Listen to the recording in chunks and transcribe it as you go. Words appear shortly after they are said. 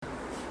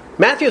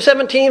Matthew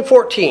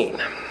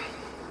 17:14.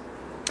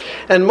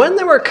 And when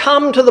they were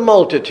come to the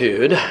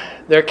multitude,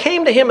 there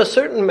came to him a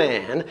certain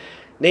man,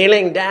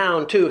 kneeling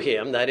down to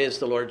him, that is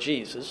the Lord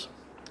Jesus,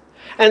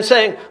 and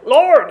saying,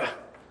 Lord,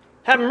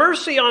 have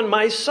mercy on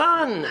my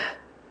son,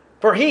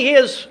 for he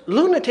is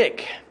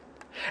lunatic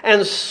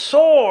and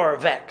sore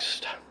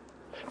vexed.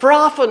 For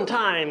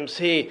oftentimes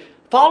he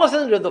falleth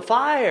into the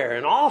fire,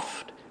 and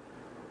oft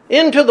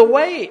into the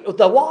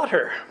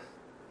water.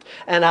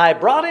 And I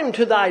brought him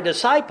to thy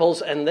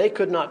disciples, and they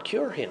could not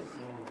cure him.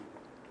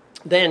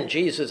 Then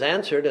Jesus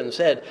answered and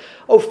said,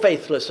 O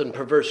faithless and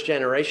perverse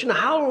generation,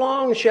 how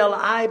long shall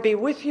I be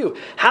with you?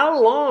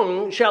 How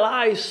long shall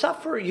I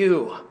suffer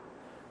you?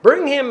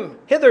 Bring him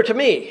hither to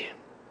me.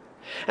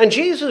 And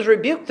Jesus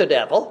rebuked the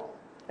devil,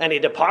 and he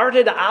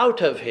departed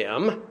out of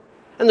him,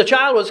 and the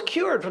child was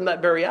cured from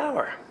that very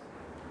hour.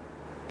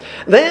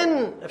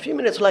 Then, a few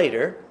minutes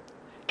later,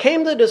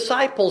 came the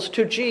disciples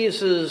to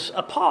Jesus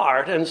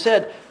apart and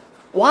said,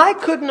 Why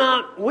could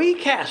not we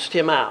cast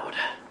him out?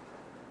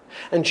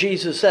 And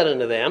Jesus said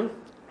unto them,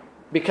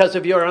 Because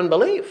of your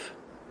unbelief.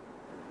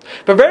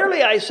 For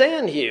verily I say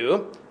unto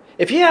you,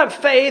 if ye have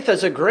faith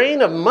as a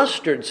grain of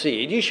mustard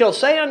seed, ye shall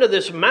say unto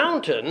this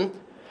mountain,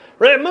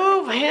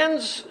 Remove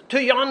hence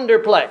to yonder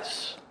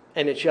place,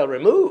 and it shall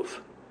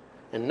remove,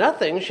 and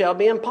nothing shall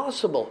be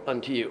impossible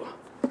unto you.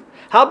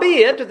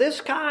 Howbeit, this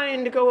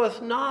kind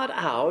goeth not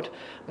out,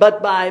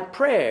 but by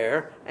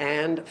prayer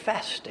and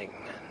fasting.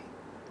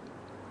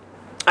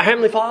 Our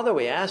Heavenly Father,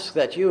 we ask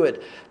that you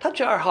would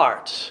touch our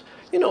hearts.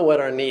 You know what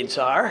our needs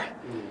are.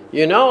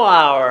 You know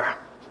our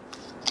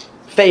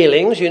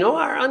failings. You know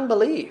our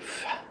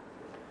unbelief.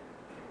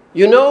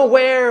 You know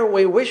where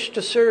we wish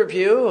to serve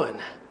you and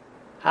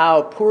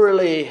how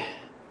poorly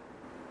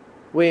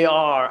we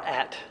are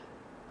at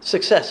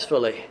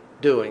successfully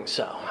doing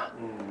so.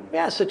 We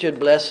ask that you'd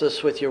bless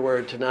us with your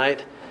word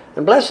tonight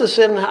and bless us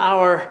in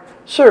our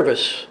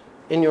service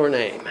in your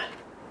name.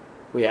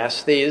 We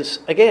ask these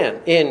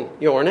again in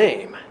your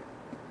name.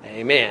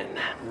 Amen.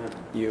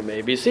 You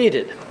may be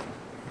seated.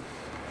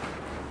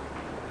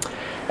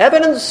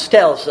 Evidence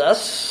tells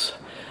us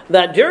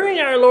that during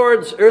our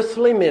Lord's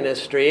earthly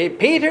ministry,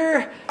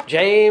 Peter,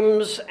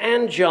 James,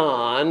 and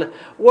John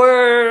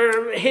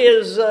were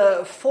his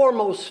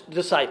foremost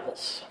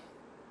disciples.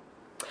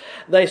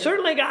 They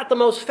certainly got the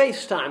most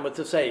face time with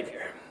the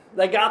Savior.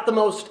 They got the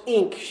most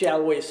ink,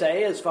 shall we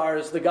say, as far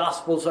as the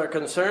Gospels are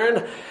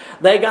concerned.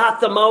 They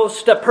got the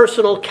most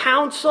personal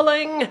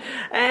counseling,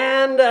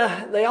 and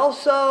they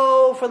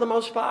also, for the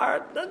most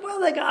part,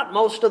 they got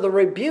most of the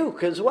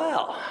rebuke as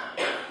well.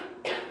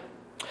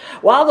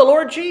 While the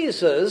Lord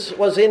Jesus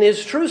was in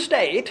his true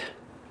state,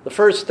 the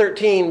first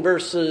 13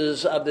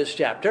 verses of this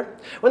chapter,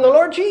 when the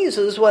Lord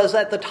Jesus was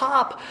at the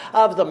top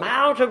of the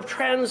Mount of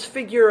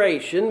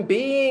Transfiguration,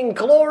 being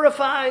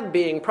glorified,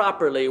 being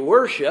properly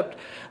worshipped,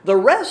 the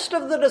rest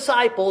of the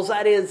disciples,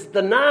 that is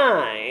the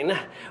 9,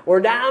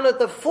 were down at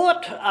the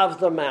foot of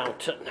the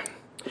mountain,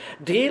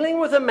 dealing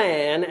with a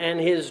man and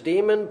his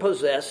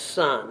demon-possessed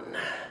son.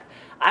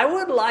 I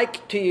would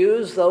like to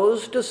use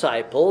those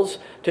disciples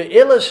to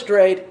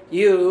illustrate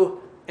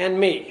you and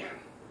me.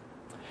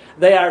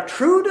 They are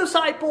true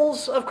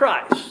disciples of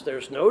Christ.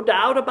 There's no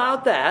doubt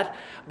about that.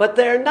 But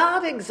they're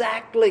not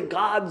exactly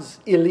God's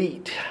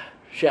elite,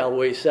 shall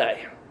we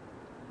say.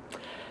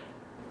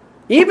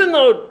 Even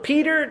though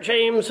Peter,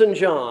 James, and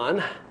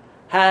John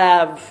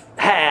have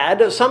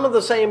had some of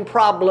the same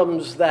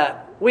problems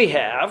that we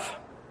have,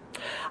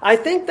 I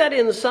think that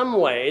in some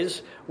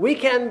ways we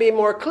can be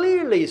more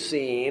clearly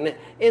seen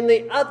in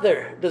the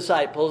other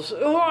disciples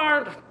who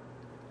aren't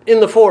in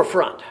the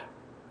forefront.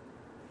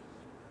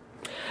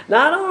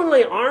 Not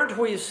only aren't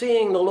we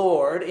seeing the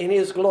Lord in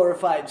his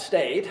glorified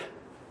state,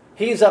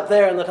 he's up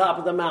there on the top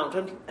of the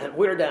mountain and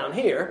we're down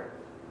here,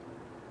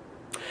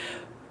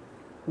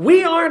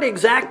 we aren't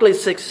exactly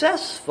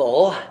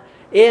successful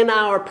in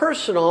our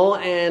personal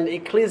and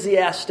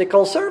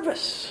ecclesiastical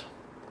service.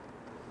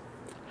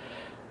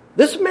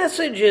 This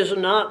message is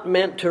not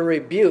meant to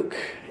rebuke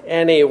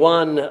any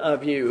one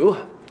of you,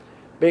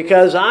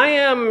 because I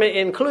am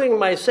including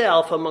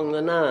myself among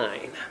the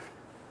 9.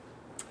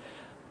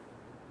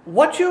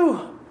 What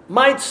you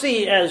might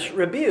see as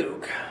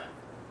rebuke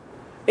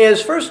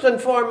is first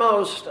and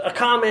foremost a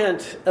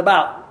comment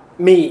about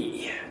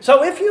me.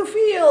 So if you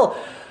feel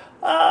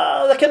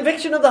the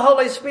conviction of the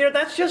Holy Spirit,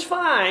 that's just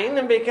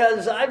fine,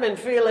 because I've been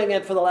feeling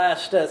it for the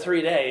last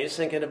 3 days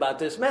thinking about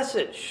this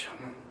message.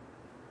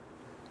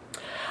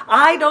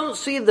 I don't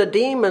see the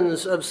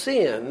demons of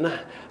sin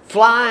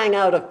flying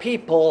out of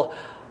people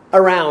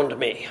around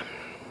me.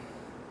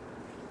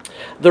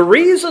 The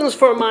reasons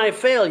for my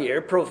failure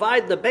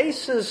provide the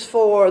basis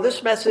for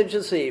this message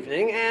this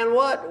evening, and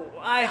what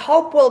I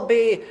hope will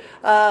be 2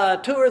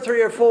 or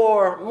 3 or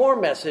 4 more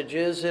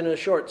messages in a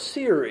short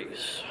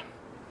series.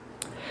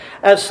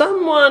 As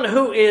someone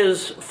who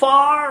is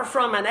far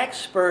from an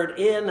expert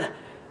in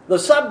the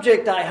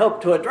subject I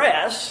hope to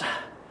address,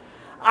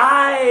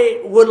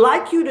 I would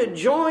like you to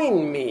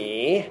join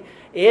me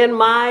in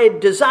my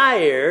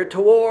desire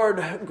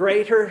toward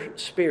greater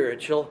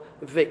spiritual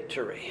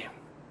victory.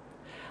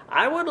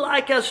 I would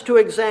like us to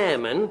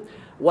examine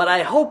what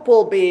I hope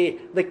will be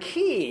the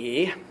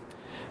key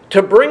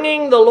to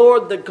bringing the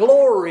Lord the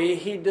glory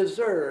he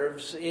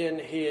deserves in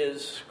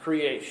his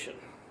creation.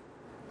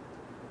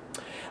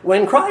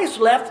 When Christ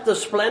left the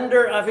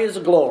splendor of his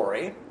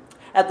glory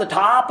at the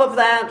top of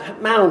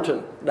that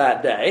mountain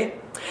that day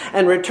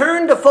and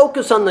returned to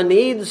focus on the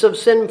needs of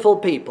sinful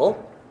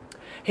people,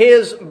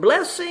 his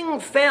blessing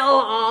fell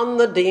on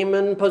the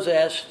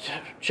demon-possessed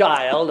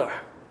child or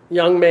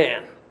young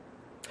man.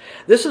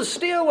 This is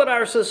still what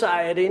our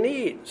society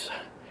needs.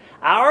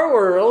 Our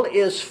world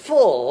is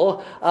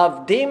full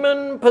of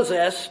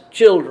demon-possessed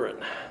children.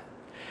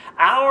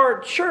 Our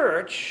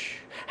church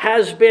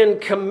has been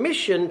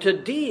commissioned to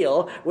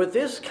deal with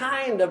this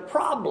kind of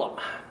problem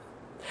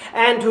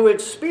and to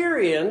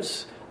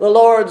experience the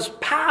Lord's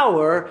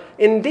power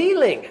in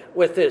dealing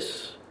with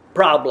this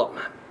problem.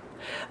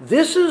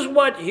 This is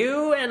what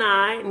you and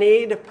I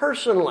need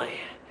personally.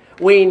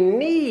 We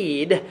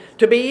need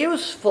to be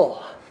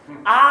useful.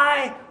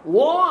 I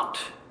want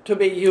to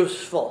be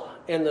useful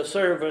in the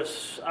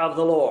service of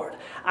the Lord.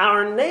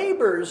 Our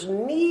neighbors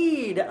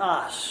need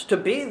us to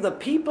be the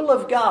people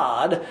of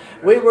God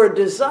we were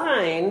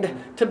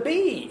designed to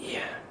be.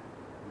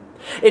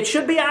 It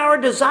should be our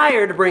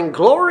desire to bring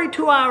glory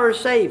to our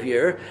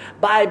Savior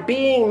by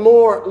being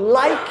more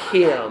like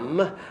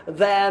him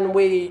than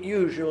we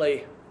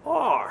usually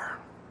are.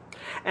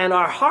 And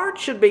our heart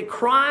should be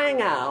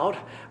crying out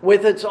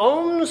with its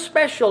own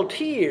special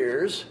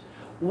tears,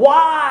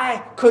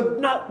 why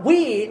could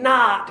we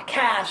not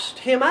cast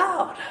him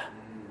out?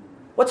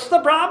 What's the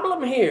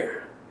problem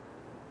here?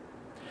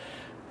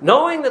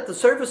 Knowing that the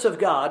service of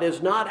God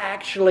is not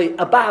actually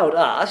about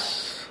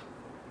us,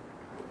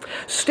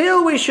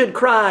 still we should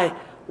cry,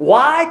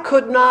 why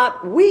could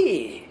not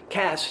we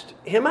cast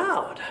him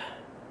out?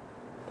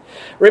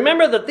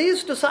 Remember that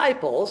these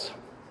disciples,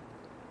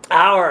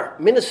 our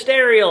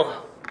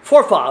ministerial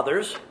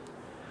forefathers,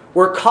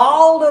 were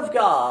called of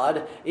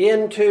God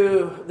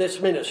into this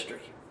ministry.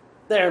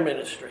 Their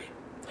ministry.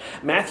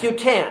 Matthew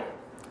 10.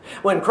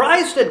 When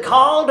Christ had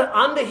called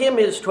unto him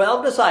his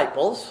 12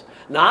 disciples,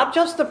 not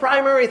just the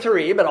primary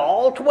 3, but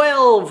all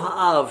 12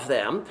 of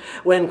them,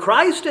 when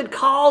Christ had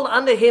called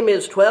unto him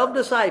his 12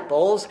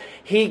 disciples,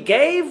 he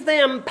gave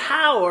them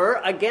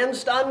power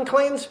against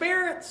unclean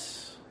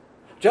spirits.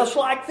 Just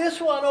like this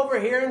one over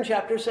here in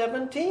chapter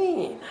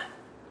 17.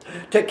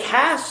 To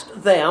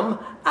cast them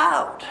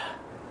out.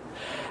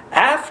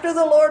 After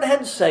the Lord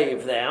had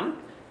saved them,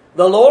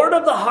 the Lord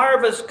of the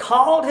harvest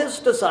called his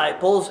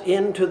disciples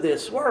into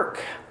this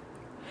work.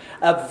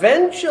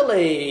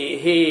 Eventually,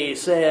 he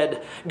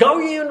said, go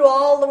ye into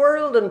all the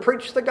world and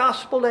preach the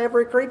gospel to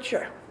every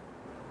creature.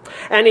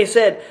 And he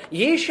said,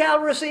 ye shall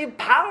receive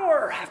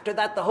power. After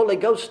that the Holy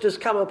Ghost is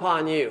come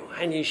upon you,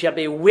 and ye shall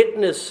be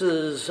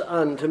witnesses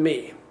unto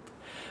me.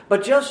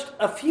 But just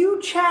a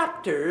few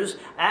chapters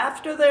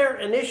after their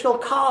initial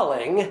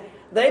calling,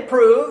 they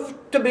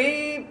proved to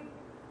be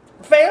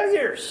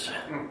failures.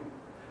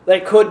 They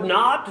could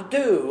not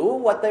do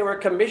what they were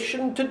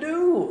commissioned to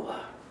do.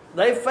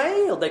 They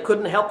failed. They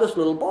couldn't help this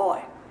little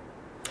boy.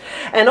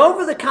 And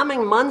over the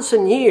coming months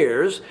and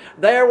years,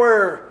 there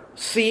were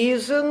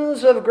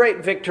seasons of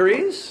great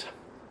victories,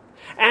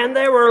 and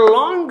there were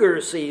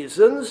longer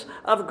seasons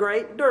of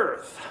great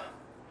dearth.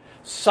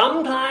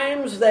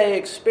 Sometimes they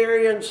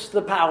experienced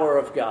the power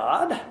of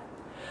God,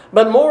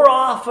 but more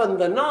often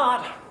than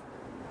not,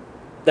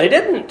 they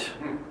didn't.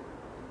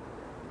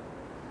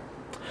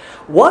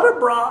 What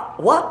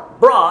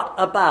brought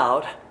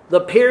about the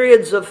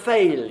periods of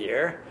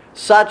failure,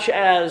 such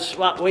as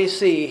what we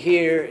see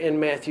here in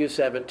Matthew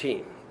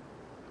 17?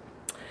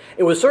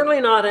 It was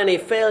certainly not any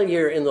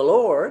failure in the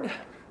Lord.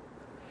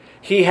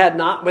 He had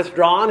not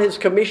withdrawn his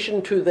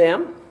commission to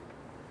them.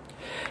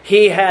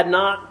 He had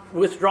not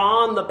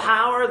withdrawn the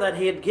power that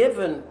he had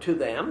given to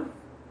them.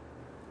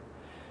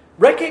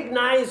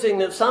 Recognizing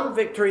that some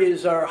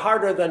victories are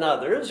harder than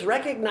others,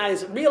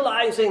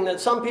 realizing that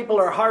some people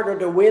are harder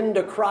to win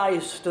to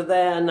Christ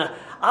than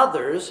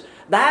others,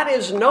 that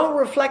is no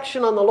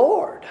reflection on the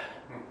Lord.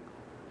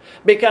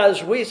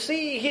 Because we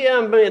see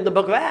him in the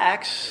book of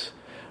Acts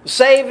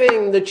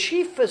saving the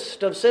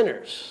chiefest of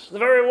sinners, the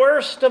very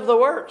worst of the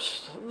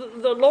worst.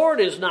 The Lord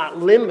is not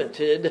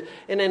limited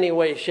in any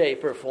way,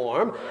 shape, or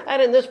form.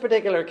 And in this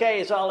particular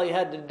case, all he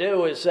had to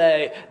do is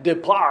say,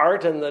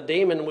 depart, and the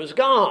demon was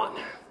gone.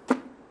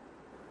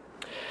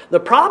 The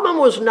problem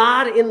was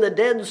not in the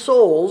dead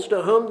souls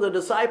to whom the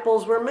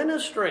disciples were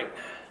ministering.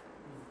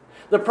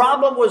 The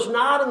problem was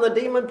not in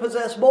the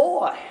demon-possessed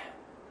boy.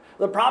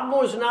 The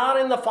problem was not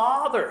in the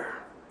father.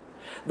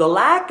 The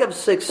lack of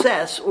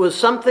success was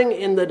something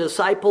in the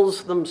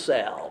disciples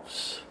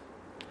themselves.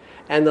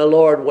 And the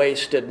Lord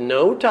wasted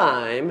no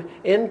time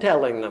in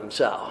telling them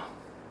so.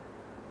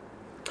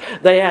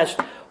 They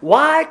asked,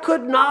 why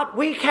could not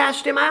we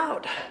cast him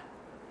out?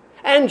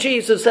 And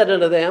Jesus said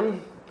unto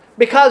them,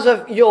 because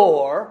of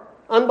your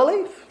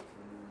unbelief.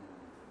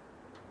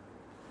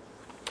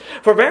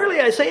 For verily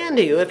I say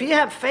unto you, if ye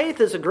have faith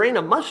as a grain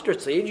of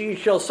mustard seed, ye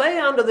shall say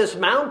unto this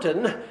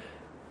mountain,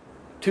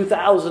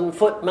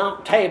 2,000-foot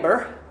Mount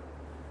Tabor,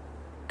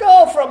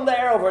 go from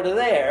there over to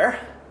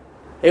there,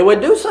 it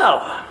would do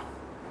so.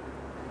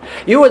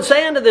 You would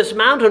say unto this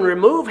mountain,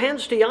 remove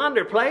hence to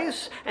yonder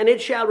place, and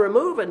it shall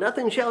remove, and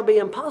nothing shall be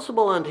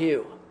impossible unto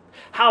you.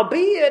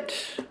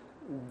 Howbeit,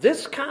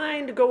 this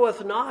kind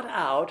goeth not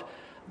out,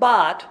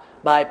 but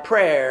by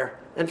prayer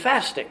and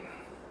fasting.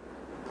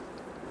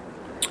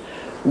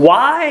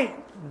 Why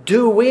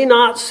do we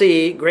not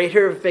see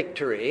greater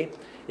victory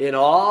in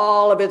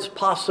all of its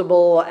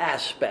possible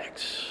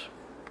aspects?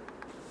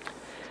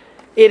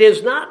 It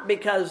is not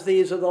because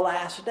these are the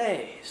last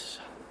days.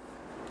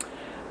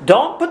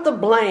 Don't put the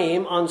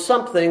blame on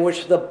something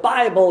which the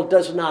Bible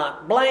does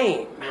not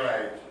blame.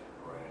 Right.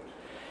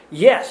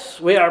 Yes,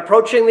 we are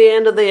approaching the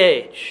end of the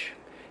age.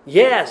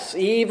 Yes,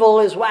 evil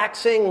is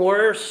waxing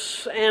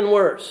worse and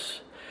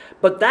worse.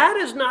 But that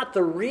is not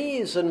the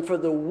reason for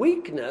the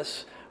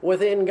weakness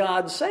within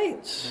God's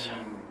saints.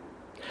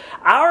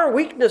 Our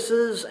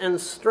weaknesses and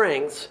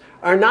strengths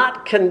are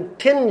not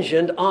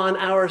contingent on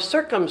our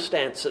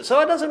circumstances.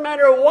 So it doesn't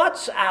matter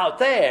what's out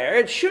there.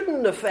 It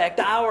shouldn't affect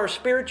our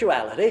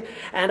spirituality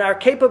and our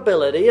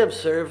capability of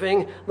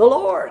serving the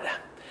Lord.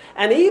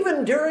 And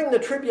even during the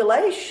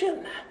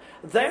tribulation,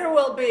 there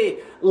will be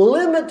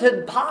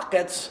limited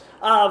pockets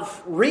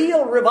of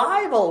real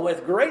revival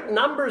with great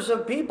numbers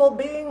of people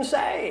being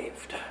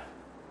saved.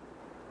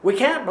 We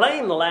can't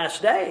blame the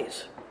last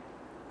days.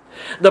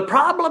 The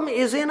problem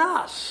is in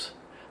us,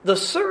 the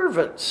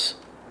servants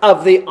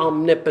of the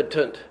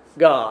omnipotent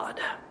God.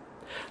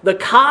 The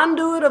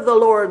conduit of the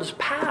Lord's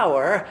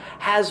power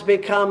has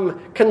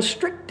become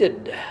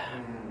constricted.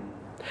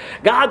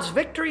 God's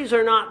victories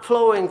are not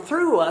flowing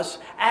through us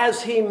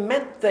as He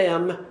meant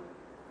them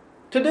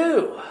to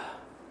do.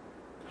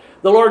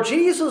 The Lord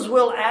Jesus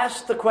will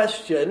ask the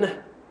question,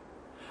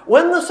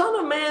 when the Son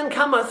of Man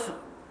cometh,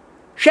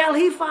 shall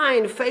He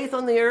find faith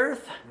on the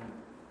earth?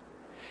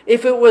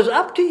 If it was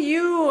up to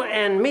you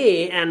and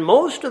me and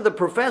most of the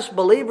professed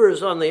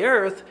believers on the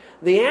earth,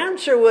 the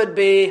answer would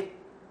be,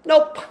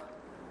 nope,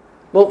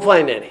 won't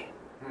find any.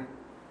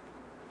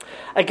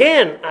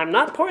 Again, I'm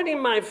not pointing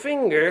my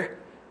finger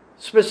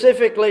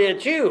specifically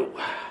at you,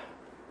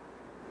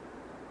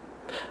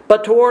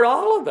 but toward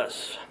all of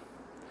us,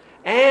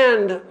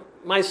 and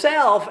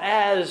myself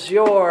as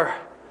your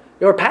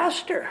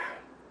pastor.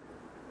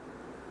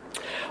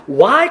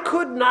 Why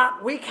could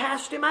not we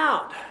cast him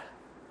out?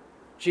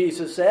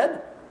 Jesus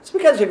said, it's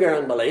because of your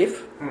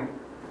unbelief.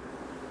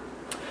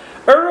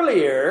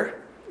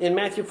 Earlier in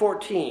Matthew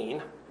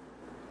 14,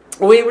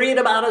 we read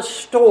about a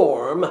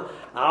storm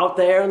out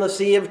there in the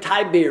Sea of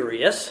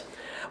Tiberias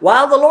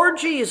while the Lord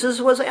Jesus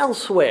was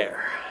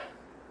elsewhere.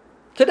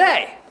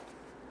 Today,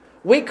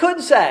 we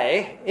could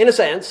say, in a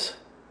sense,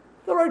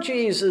 the Lord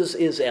Jesus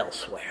is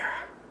elsewhere.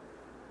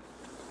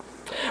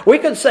 We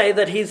could say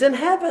that He's in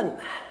heaven,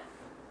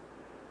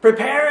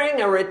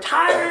 preparing a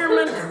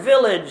retirement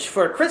village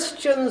for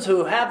Christians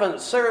who haven't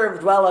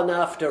served well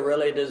enough to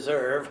really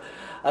deserve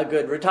a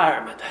good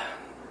retirement.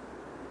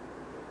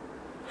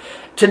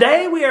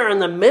 Today we are in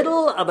the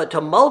middle of a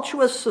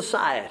tumultuous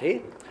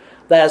society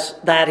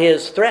that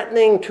is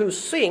threatening to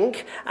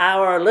sink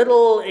our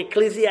little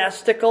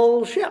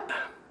ecclesiastical ship.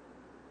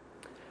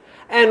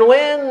 And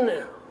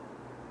when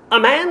a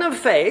man of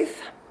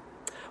faith,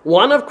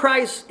 one of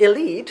Christ's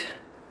elite,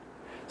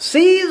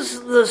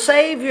 sees the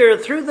Savior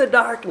through the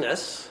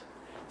darkness,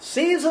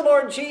 sees the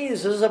Lord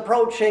Jesus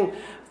approaching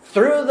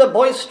through the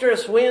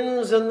boisterous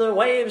winds and the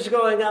waves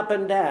going up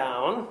and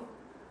down,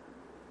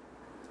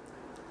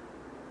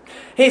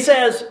 he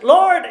says,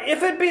 Lord,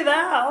 if it be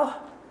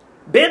thou,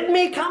 bid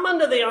me come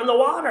unto thee on the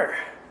water.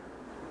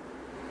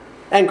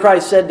 And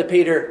Christ said to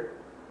Peter,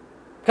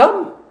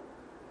 come.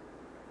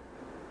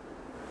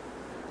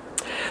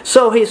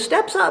 So he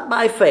steps out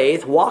by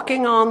faith,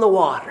 walking on the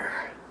water,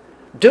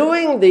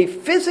 doing the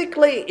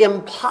physically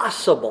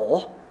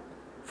impossible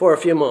for a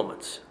few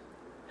moments.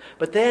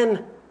 But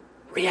then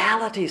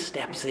reality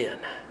steps in.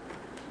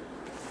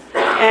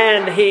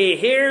 And he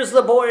hears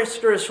the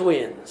boisterous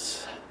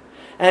winds.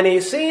 And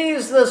he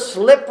sees the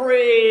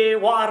slippery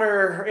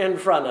water in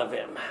front of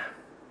him.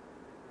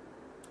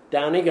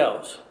 Down he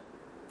goes.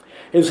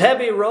 His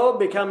heavy robe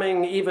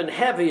becoming even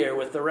heavier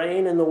with the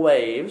rain and the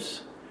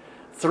waves,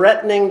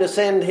 threatening to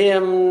send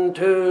him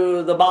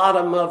to the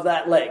bottom of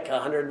that lake,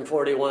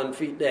 141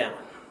 feet down.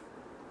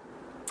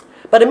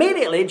 But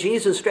immediately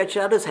Jesus stretched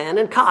out his hand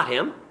and caught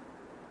him,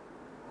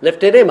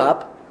 lifted him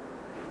up,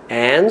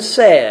 and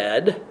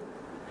said,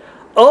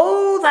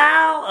 O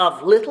thou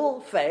of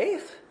little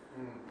faith,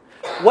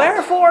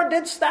 wherefore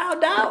didst thou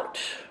doubt?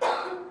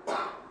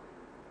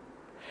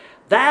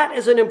 That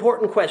is an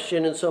important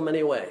question in so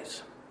many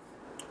ways.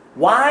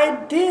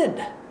 Why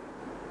did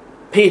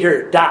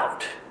Peter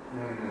doubt?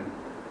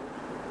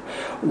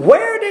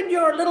 Where did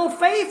your little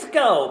faith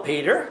go,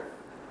 Peter?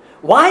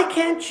 Why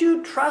can't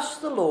you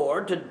trust the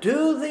Lord to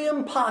do the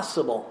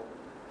impossible,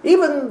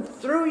 even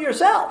through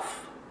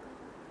yourself?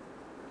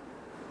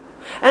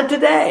 And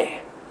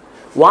today,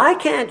 Why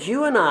can't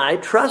you and I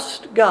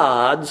trust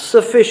God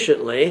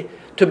sufficiently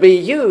to be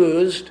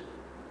used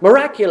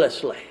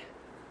miraculously?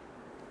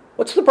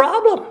 What's the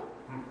problem?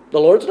 The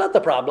Lord's not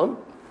the problem.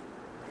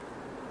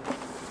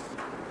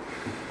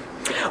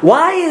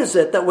 Why is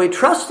it that we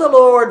trust the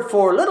Lord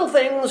for little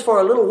things for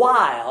a little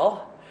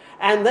while,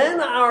 and then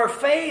our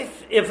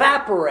faith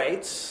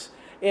evaporates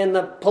in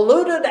the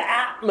polluted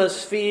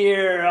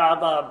atmosphere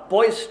of a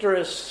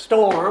boisterous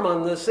storm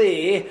on the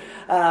sea,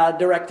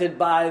 directed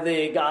by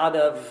the god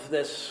of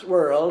this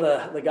world,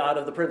 the god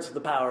of the prince of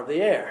the power of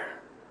the air?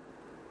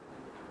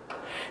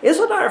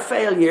 Isn't our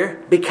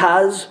failure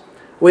because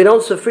we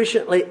don't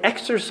sufficiently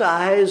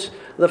exercise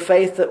the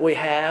faith that we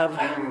have?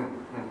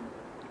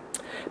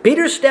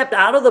 Peter stepped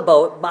out of the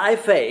boat by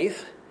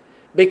faith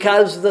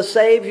because the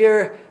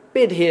Savior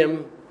bid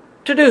him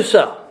to do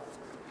so.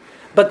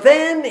 But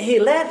then he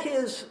let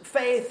his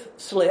faith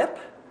slip,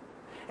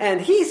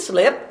 and he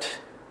slipped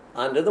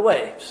under the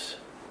waves.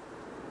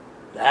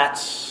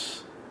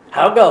 That's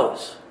how it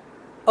goes,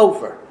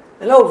 over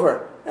and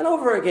over and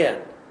over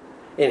again,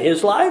 in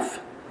his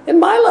life, in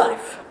my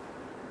life.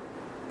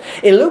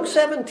 In Luke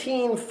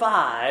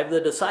 17:5,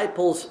 the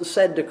disciples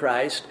said to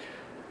Christ,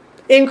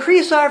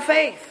 "Increase our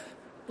faith.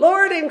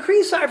 Lord,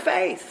 increase our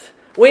faith.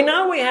 We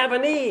know we have a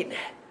need.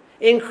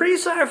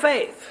 Increase our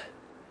faith."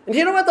 And do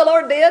you know what the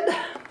Lord did?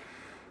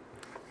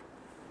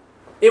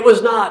 It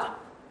was not,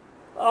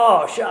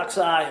 "Oh, shucks,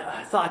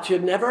 I thought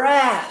you'd never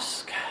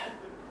ask.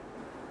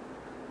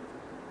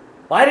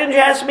 Why didn't you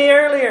ask me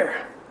earlier?"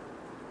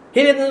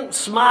 He didn't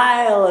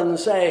smile and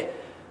say,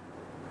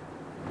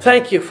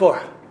 "Thank you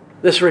for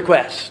this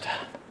request.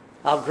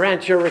 I'll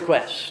grant your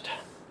request."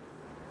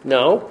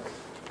 No.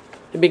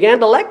 He began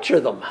to lecture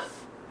them,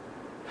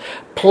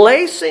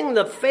 placing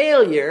the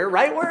failure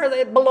right where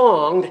they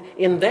belonged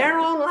in their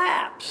own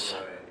laps.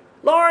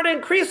 "Lord,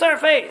 increase our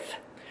faith."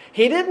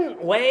 He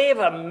didn't wave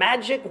a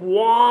magic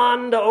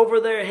wand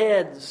over their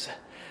heads.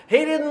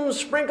 He didn't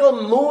sprinkle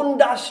moon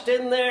dust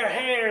in their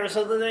hair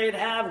so that they'd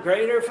have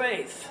greater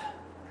faith.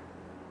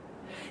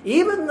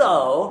 Even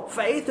though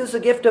faith is a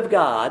gift of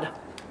God,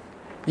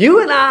 you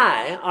and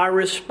I are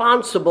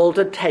responsible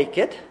to take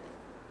it,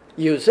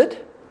 use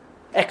it,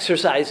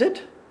 exercise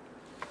it,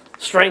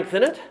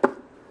 strengthen it,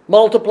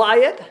 multiply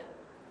it.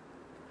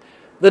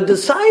 The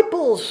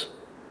disciples'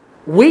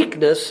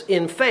 weakness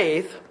in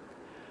faith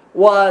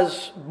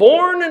was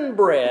born and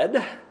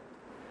bred,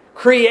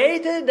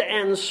 created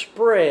and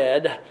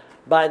spread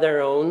by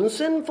their own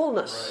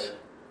sinfulness. Right.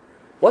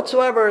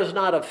 Whatsoever is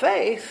not of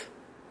faith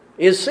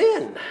is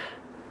sin.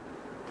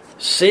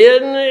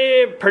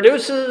 Sin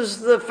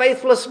produces the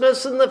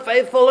faithlessness, and the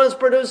faithfulness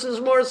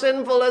produces more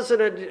sinfulness,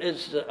 and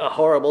it's a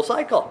horrible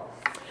cycle.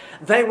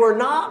 They were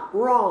not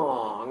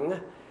wrong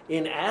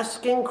in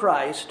asking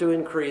Christ to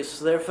increase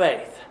their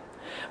faith.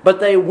 But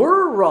they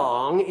were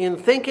wrong in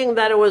thinking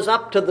that it was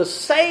up to the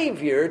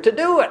Savior to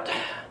do it,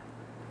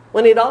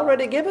 when He'd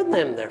already given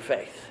them their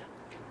faith.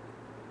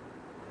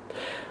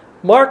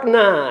 Mark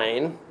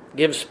 9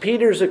 gives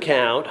Peter's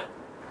account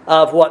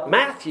of what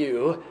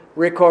Matthew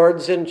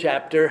records in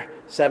chapter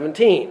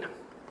 17.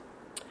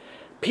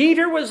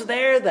 Peter was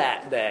there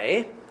that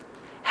day,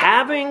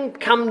 having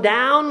come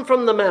down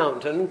from the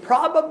mountain,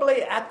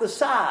 probably at the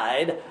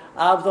side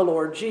of the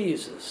Lord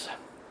Jesus.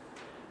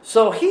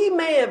 So he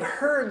may have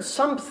heard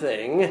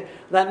something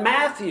that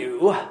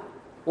Matthew,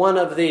 one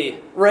of the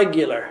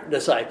regular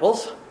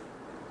disciples,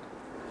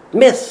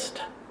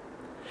 missed.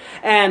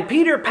 And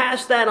Peter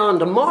passed that on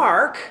to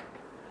Mark,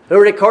 who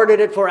recorded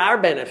it for our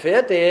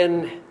benefit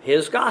in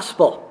his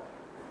gospel.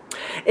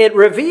 It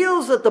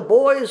reveals that the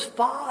boy's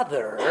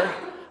father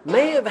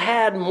may have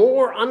had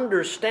more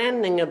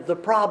understanding of the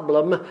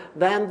problem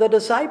than the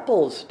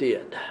disciples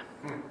did.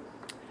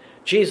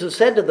 Jesus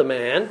said to the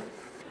man,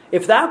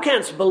 "If thou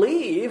canst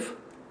believe,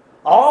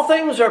 all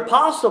things are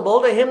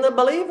possible to him that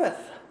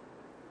believeth."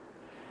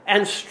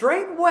 And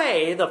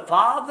straightway the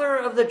father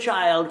of the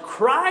child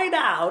cried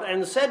out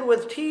and said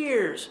with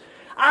tears,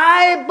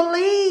 "I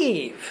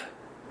believe.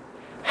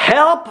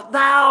 Help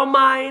thou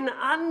mine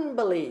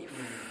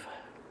unbelief."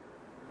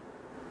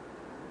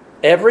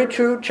 Every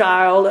true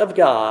child of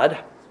God,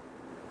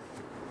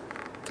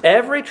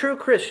 every true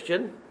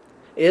Christian,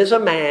 is a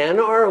man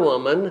or a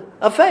woman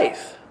of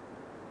faith.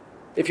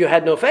 If you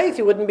had no faith,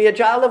 you wouldn't be a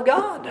child of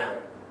God.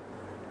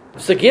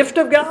 It's the gift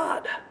of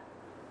God.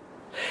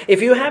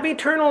 If you have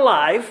eternal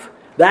life,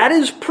 that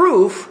is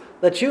proof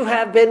that you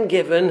have been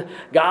given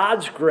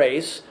God's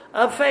grace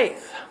of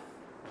faith.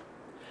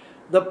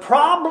 The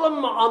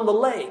problem on the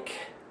lake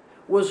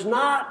was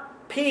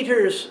not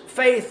Peter's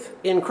faith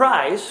in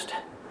Christ.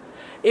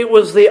 It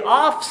was the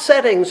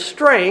offsetting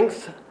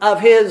strength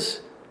of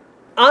his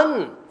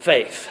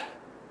unfaith,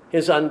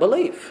 his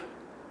unbelief.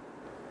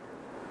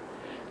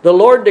 The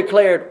Lord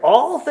declared,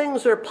 "All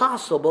things are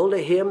possible to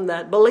him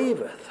that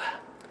believeth."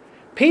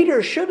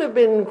 Peter should have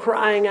been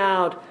crying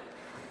out,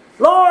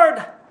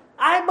 "Lord,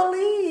 I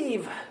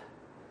believe.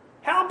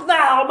 Help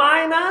thou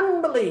mine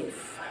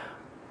unbelief."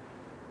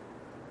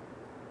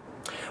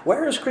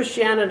 Where is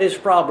Christianity's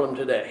problem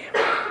today?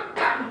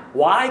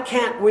 why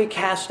can't we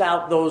cast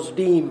out those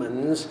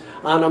demons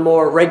on a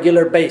more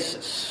regular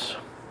basis?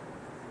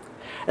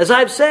 As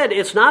I've said,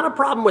 it's not a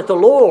problem with the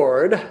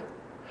Lord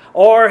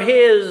or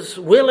His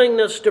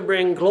willingness to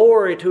bring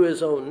glory to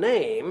His own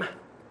name.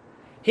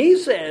 He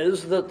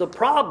says that the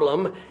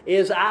problem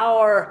is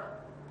our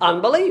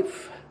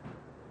unbelief,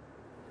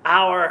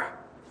 our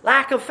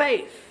lack of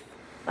faith,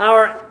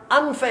 our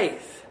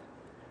unfaith.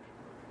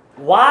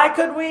 Why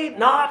could we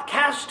not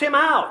cast him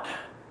out?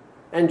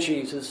 And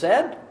Jesus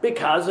said,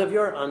 because of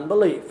your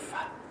unbelief.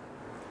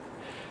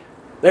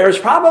 There's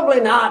probably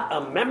not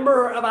a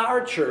member of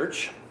our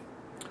church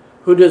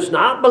who does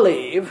not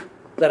believe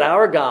that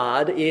our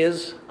God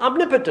is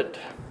omnipotent.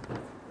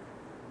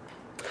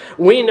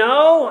 We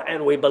know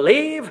and we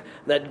believe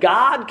that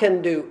God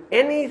can do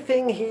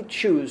anything He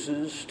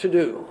chooses to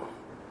do.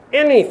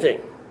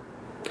 Anything.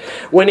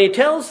 When He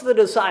tells the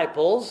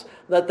disciples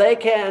that they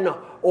can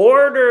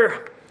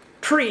order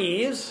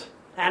trees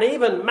and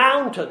even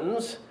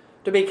mountains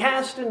to be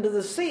cast into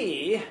the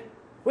sea,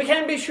 we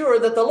can be sure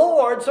that the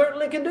Lord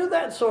certainly can do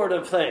that sort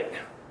of thing.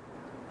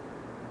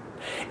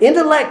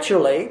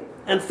 Intellectually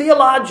and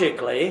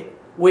theologically,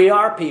 we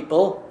are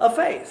people of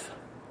faith.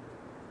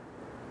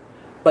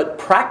 But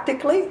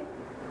practically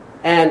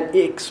and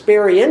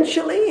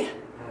experientially,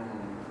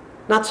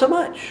 not so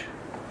much.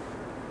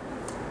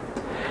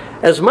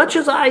 As much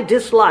as I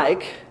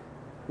dislike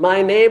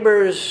my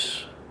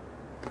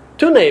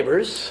two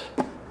neighbors,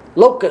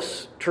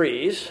 locust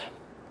trees,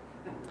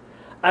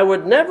 I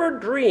would never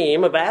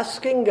dream of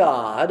asking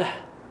God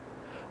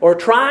or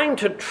trying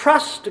to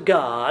trust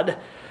God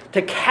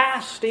to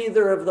cast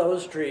either of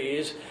those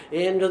trees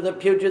into the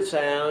Puget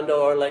Sound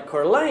or Lake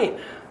Coeur d'Alene.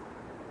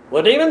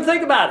 Wouldn't even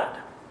think about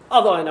it,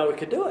 although I know we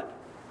could do it.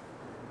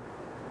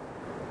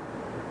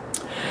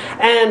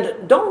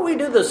 And don't we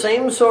do the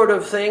same sort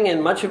of thing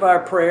in much of our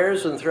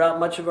prayers and throughout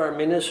much of our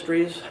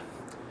ministries?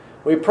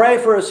 We pray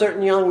for a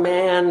certain young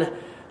man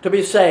to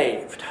be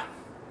saved,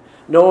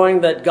 knowing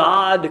that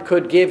God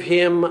could give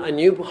him a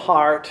new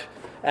heart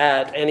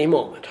at any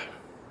moment.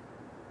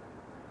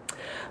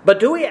 But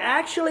do we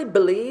actually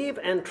believe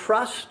and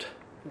trust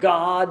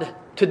God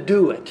to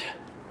do it?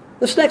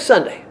 This next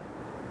Sunday.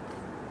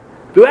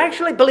 Do we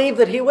actually believe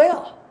that He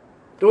will?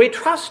 Do we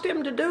trust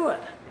Him to do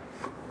it?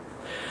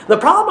 The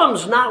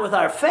problem's not with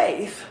our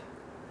faith,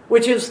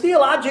 which is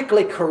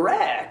theologically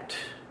correct,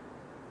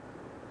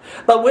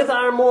 but with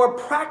our more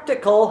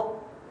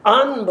practical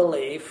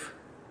unbelief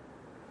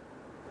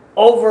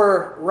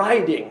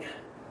overriding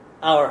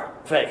our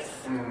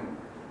faith.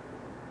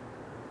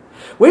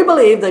 We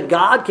believe that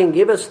God can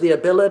give us the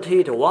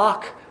ability to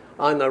walk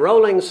on the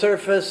rolling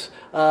surface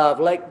of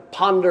Lake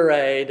Pend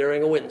Oreille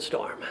during a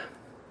windstorm.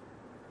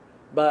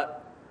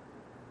 But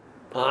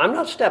I'm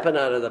not stepping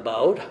out of the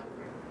boat.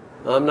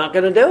 I'm not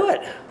going to do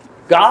it.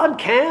 God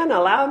can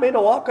allow me to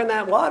walk on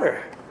that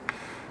water,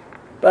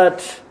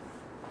 but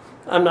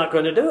I'm not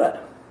going to do it.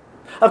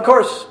 Of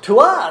course, to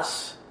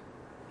us,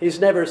 He's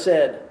never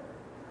said,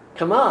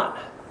 come on.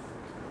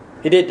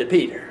 He did to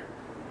Peter.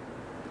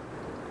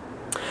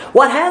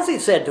 What has He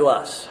said to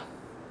us?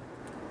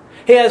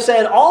 He has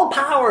said, all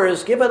power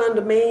is given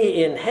unto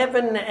me in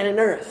heaven and in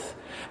earth.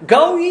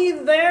 Go ye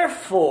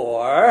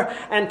therefore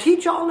and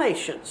teach all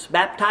nations,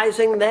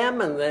 baptizing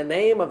them in the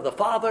name of the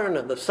Father and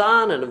of the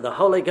Son and of the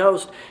Holy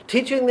Ghost,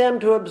 teaching them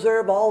to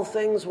observe all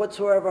things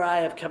whatsoever I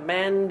have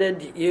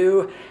commanded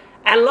you.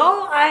 And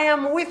lo, I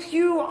am with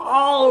you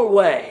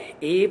always,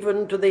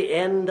 even to the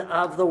end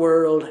of the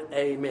world.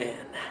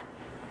 Amen.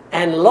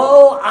 And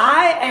lo,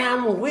 I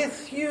am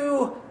with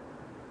you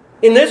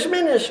in this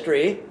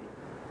ministry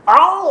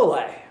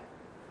always,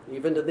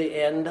 even to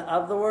the end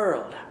of the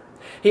world.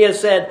 He has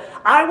said,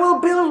 I will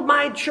build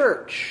my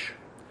church,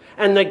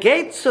 and the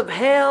gates of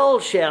hell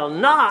shall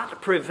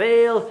not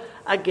prevail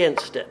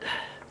against it.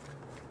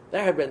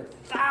 There have been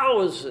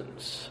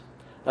thousands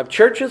of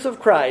churches of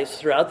Christ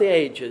throughout the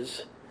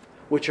ages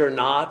which are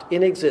not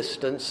in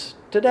existence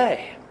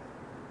today.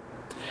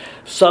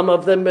 Some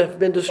of them have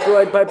been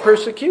destroyed by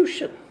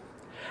persecution,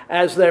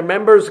 as their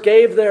members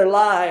gave their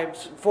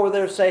lives for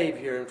their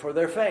Savior and for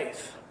their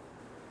faith.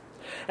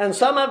 And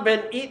some have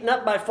been eaten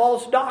up by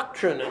false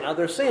doctrine and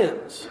other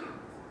sins.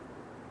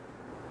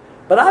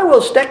 But I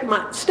will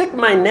stick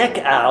my neck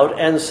out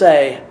and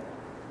say,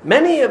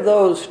 many of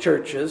those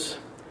churches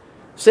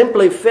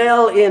simply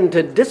fell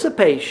into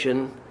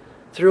dissipation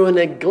through a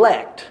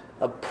neglect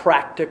of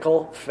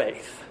practical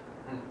faith.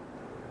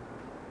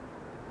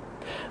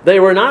 They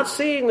were not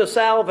seeing the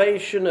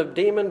salvation of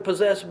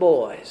demon-possessed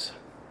boys,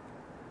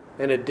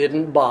 and it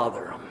didn't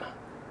bother them.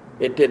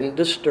 It didn't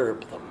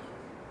disturb them.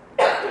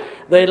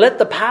 They let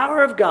the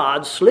power of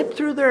God slip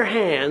through their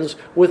hands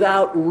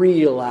without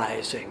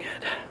realizing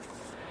it.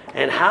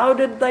 And how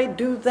did they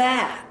do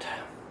that?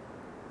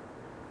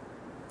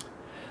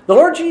 The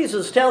Lord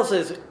Jesus tells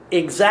us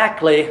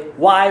exactly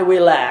why we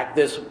lack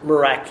this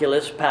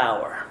miraculous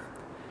power.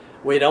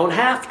 We don't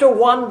have to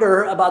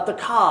wonder about the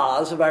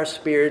cause of our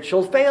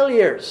spiritual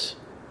failures.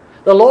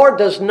 The Lord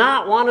does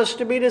not want us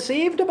to be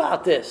deceived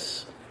about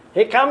this.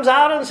 He comes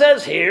out and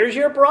says, here's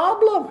your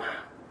problem.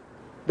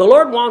 The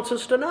Lord wants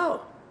us to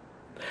know.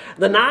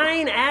 The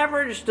 9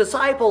 average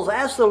disciples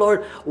asked the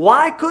Lord,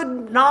 why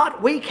could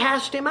not we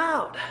cast him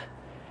out?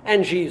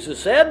 And Jesus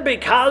said,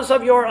 because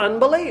of your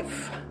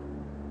unbelief.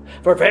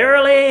 For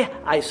verily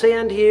I say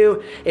unto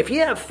you, if ye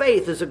have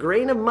faith as a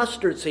grain of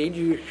mustard seed,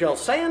 you shall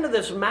say unto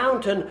this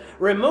mountain,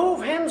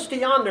 remove hence to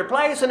yonder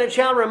place, and it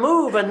shall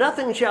remove, and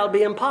nothing shall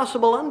be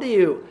impossible unto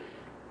you.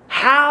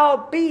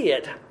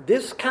 Howbeit,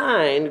 this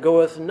kind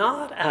goeth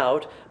not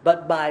out,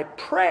 but by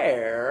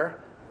prayer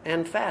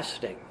and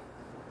fasting.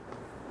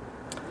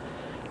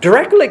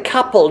 Directly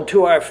coupled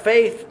to our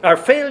faith, our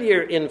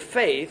failure in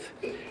faith,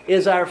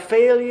 is our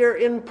failure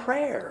in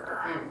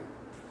prayer.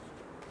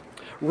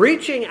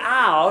 Reaching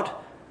out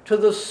to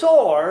the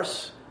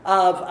source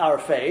of our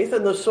faith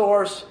and the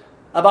source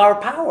of our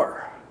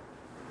power.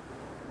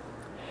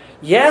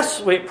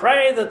 Yes, we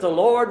pray that the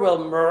Lord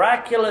will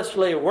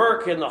miraculously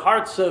work in the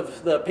hearts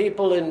of the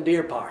people in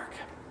Deer Park.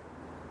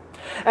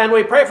 And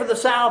we pray for the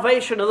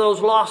salvation of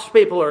those lost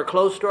people who are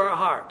close to our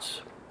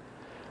hearts.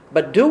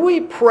 But do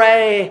we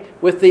pray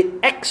with the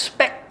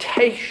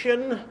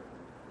expectation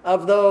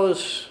of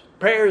those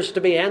prayers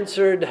to be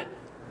answered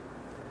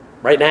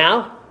right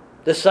now,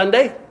 this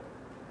Sunday?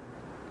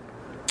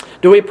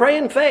 Do we pray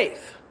in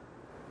faith?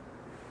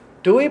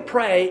 Do we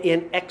pray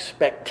in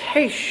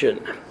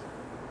expectation?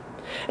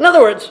 In other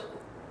words,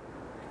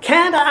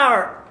 can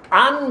our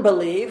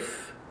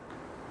unbelief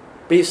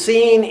be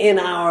seen in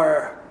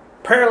our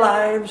prayer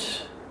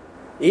lives,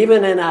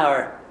 even in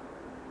our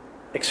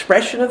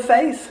expression of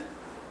faith?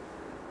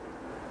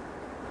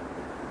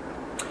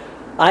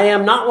 I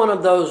am not one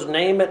of those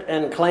name it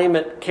and claim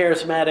it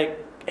charismatic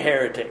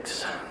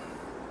heretics.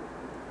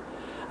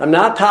 I'm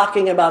not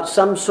talking about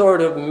some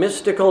sort of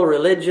mystical,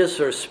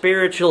 religious, or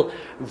spiritual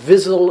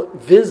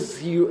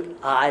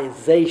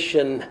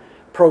visualization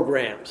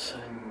programs.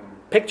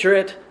 Picture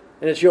it,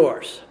 and it's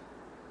yours.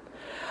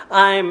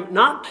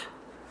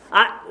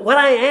 What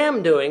I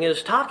am doing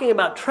is talking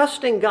about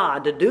trusting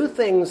God to do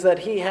things that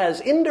He has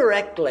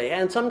indirectly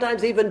and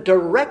sometimes even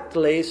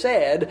directly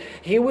said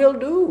He will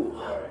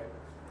do.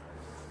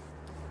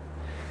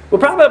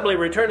 We'll probably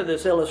return to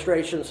this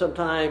illustration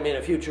sometime in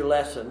a future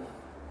lesson.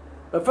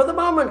 But for the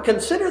moment,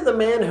 consider the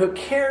men who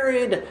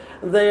carried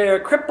their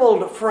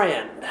crippled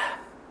friend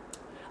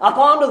up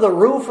onto the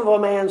roof of a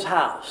man's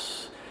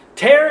house,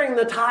 tearing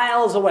the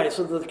tiles away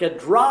so that they could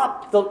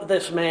drop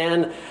this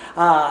man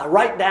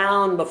right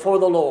down before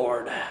the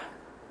Lord.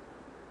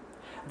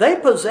 They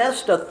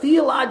possessed a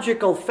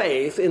theological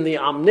faith in the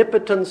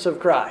omnipotence of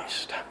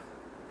Christ.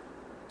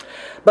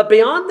 But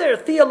beyond their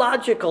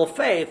theological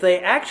faith,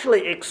 they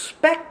actually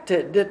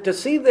expected to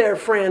see their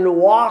friend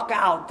walk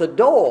out the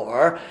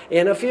door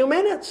in a few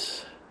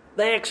minutes.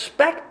 They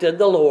expected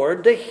the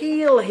Lord to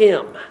heal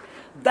him.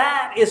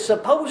 That is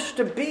supposed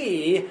to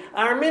be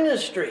our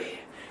ministry.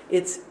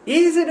 It's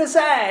easy to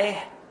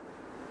say,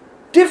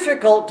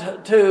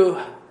 difficult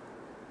to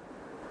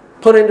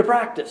put into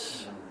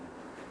practice.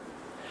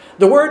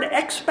 The word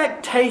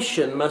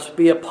expectation must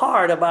be a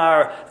part of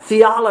our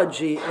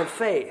theology of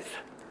faith.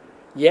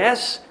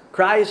 Yes,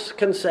 Christ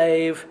can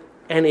save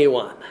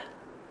anyone.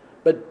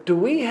 But do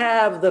we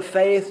have the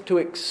faith to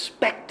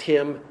expect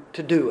Him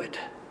to do it?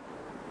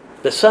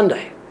 This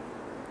Sunday,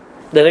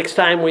 the next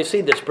time we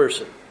see this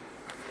person.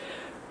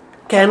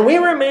 Can we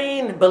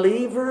remain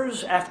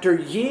believers after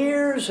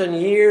years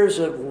and years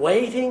of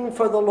waiting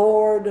for the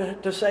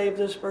Lord to save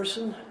this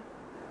person?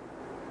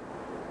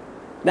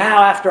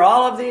 Now, after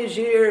all of these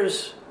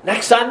years,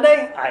 next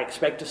Sunday, I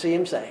expect to see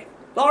him saved.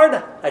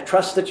 Lord, I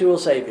trust that you will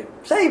save him.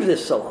 Save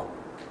this soul.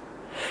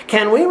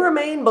 Can we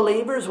remain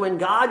believers when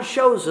God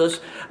shows us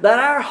that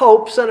our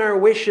hopes and our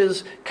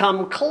wishes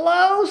come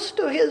close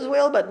to His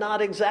will, but not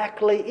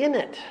exactly in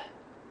it?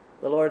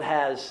 The Lord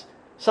has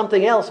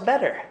something else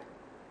better.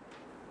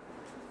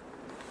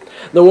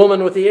 The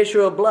woman with the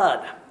issue of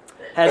blood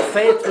had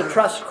faith to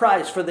trust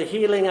Christ for the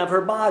healing of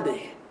her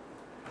body.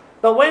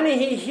 But when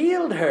He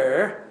healed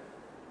her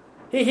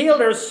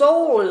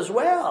soul as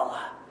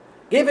well,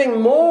 giving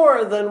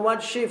more than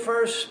what she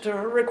first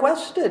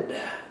requested.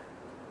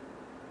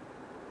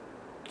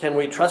 Can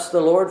we trust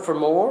the Lord for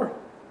more?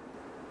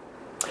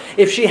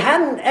 If she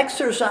hadn't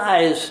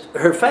exercised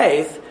her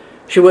faith,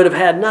 she would have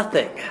had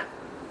nothing.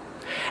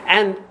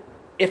 And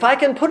if I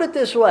can put it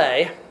this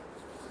way,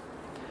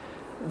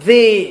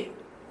 the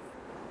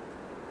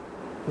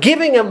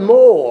giving of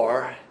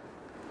more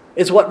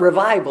is what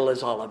revival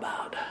is all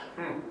about.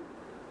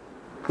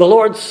 The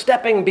Lord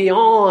stepping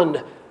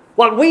beyond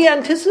what we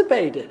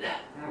anticipated.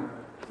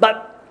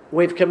 But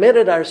we've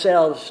committed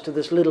ourselves to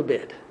this little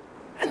bit,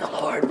 and the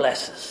Lord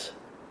blesses.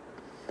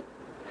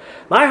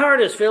 My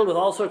heart is filled with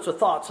all sorts of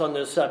thoughts on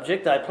this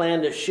subject. I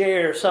plan to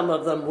share some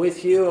of them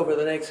with you over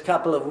the next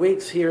couple of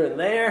weeks here and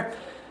there.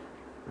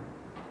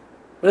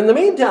 But in the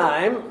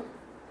meantime,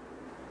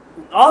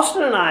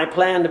 Austin and I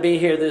plan to be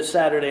here this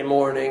Saturday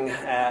morning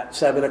at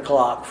 7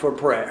 o'clock for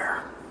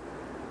prayer.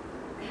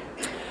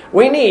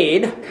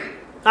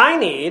 I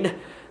need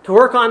to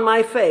work on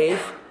my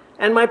faith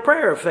and my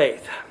prayer of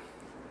faith.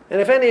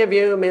 And if any of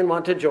you men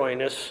want to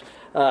join us,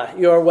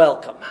 you're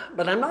welcome.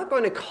 But I'm not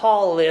going to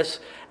call this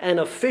an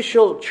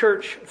official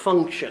church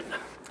function.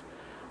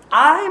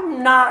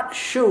 I'm not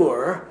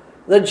sure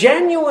the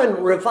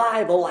genuine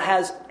revival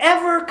has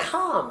ever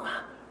come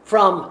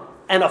from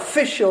an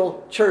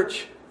official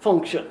church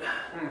function.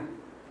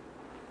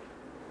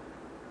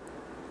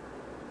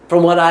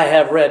 From what I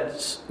have read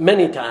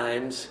many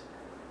times,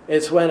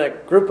 it's when a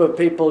group of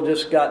people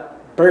just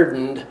got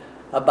burdened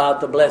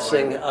about the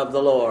blessing of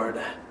the Lord,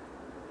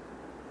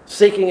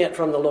 seeking it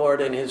from the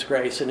Lord in His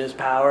grace and His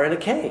power, and it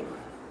came.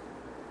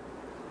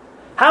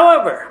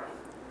 However,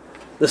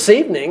 this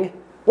evening,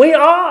 we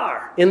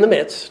are in the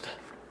midst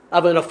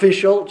of an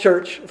official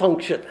church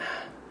function.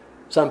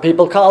 Some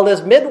people call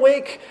this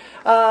midweek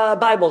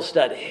Bible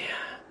study.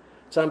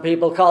 Some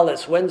people call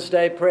this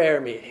Wednesday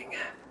prayer meeting.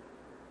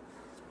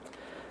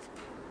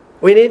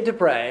 We need to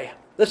pray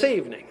this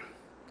evening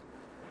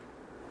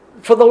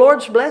for the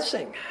Lord's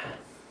blessing,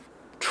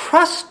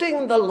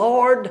 trusting the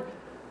Lord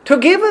to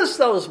give us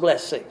those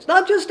blessings,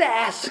 not just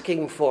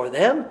asking for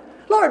them.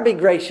 Lord, be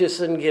gracious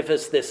and give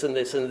us this and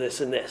this and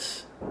this and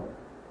this.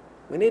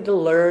 We need to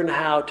learn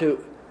how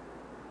to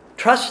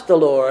trust the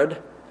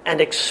Lord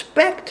and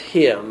expect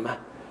Him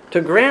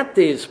to grant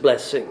these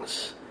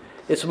blessings.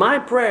 It's my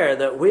prayer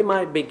that we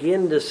might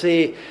begin to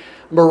see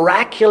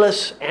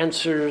miraculous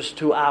answers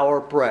to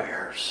our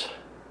prayers,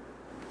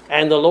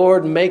 and the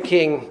Lord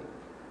making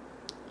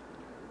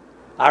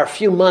our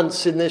few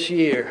months in this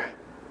year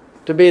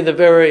to be the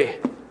very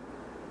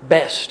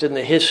best in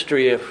the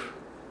history of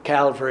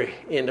Calvary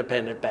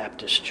Independent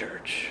Baptist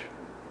Church.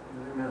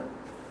 Amen.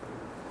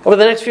 Over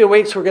the next few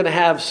weeks, we're going to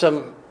have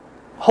some,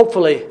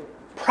 hopefully,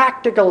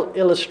 practical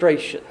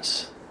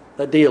illustrations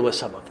that deal with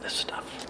some of this stuff.